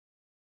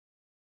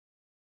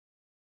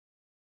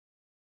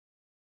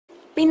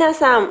皆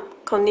さん、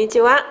こんに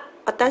ちは。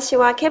私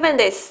はケビン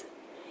です。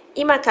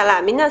今か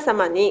ら皆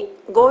様に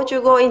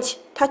55インチ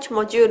タッチ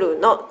モジュール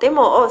のデ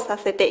モをさ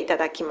せていた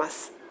だきま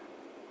す。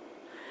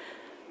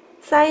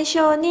最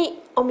初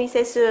にお見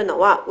せするの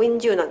は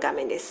Win10 の画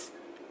面です。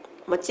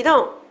もち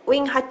ろん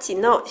Win8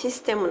 のシ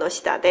ステムの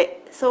下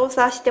で操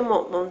作して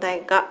も問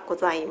題がご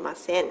ざいま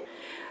せん。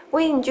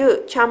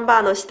Win10 チャンバ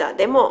ーの下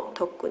でも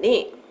特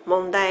に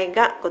問題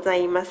がござ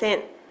いませ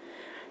ん。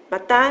ま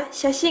た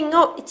写真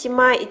を一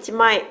枚一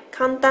枚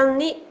簡単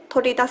に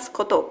取り出す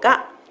こと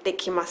がで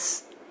きま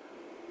す。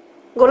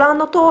ご覧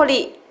の通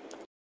り、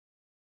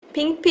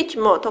ピンピッチ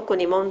も特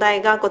に問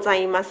題がござ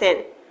いませ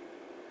ん。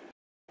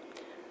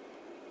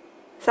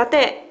さ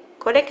て、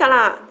これか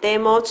らデ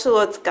モ2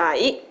を使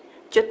い、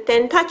10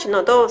点タッチ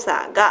の動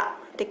作が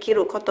でき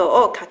るこ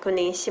とを確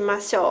認し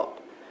ましょ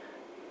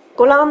う。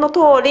ご覧の通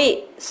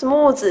り、スム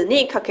ーズ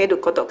にかける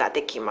ことが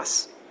できま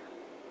す。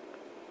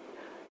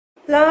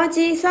ラー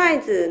ジサ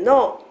イズ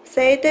の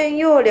静電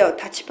容量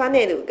タッチパ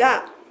ネル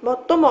が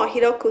最も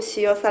広く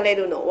使用され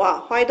るのは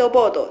ホワイト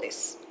ボードで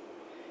す。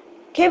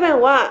ケビン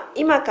は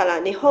今か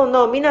ら日本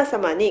の皆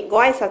様に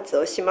ご挨拶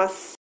をしま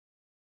す。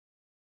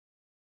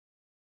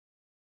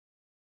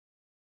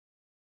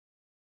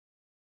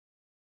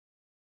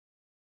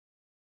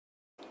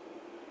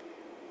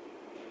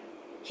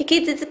引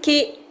き続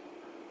き、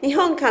日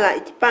本から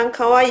一番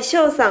可愛い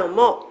翔さん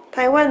も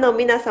台湾の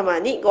皆様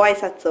にご挨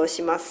拶を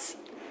します。